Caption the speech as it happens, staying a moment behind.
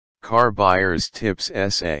Car Buyer's Tips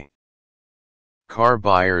Essay. Car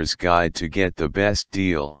Buyer's Guide to Get the Best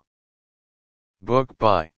Deal. Book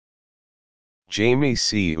by C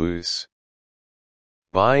Uys.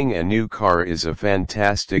 Buying a new car is a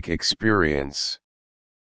fantastic experience.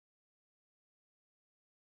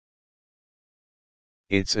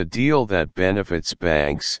 It's a deal that benefits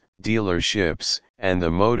banks, dealerships, and the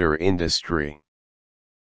motor industry.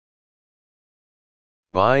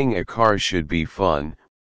 Buying a car should be fun,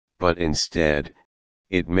 but instead,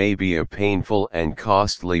 it may be a painful and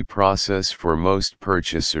costly process for most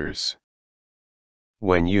purchasers.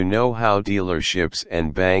 When you know how dealerships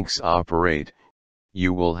and banks operate,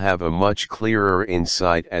 you will have a much clearer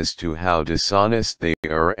insight as to how dishonest they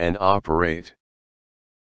are and operate.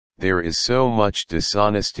 There is so much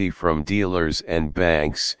dishonesty from dealers and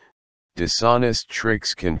banks, dishonest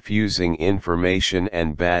tricks, confusing information,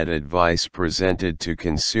 and bad advice presented to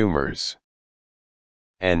consumers.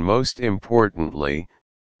 And most importantly,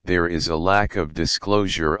 there is a lack of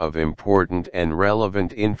disclosure of important and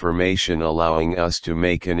relevant information allowing us to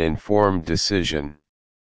make an informed decision.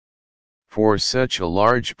 For such a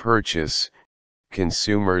large purchase,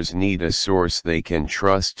 consumers need a source they can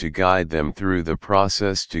trust to guide them through the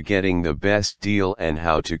process to getting the best deal and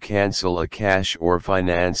how to cancel a cash or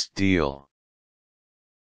financed deal.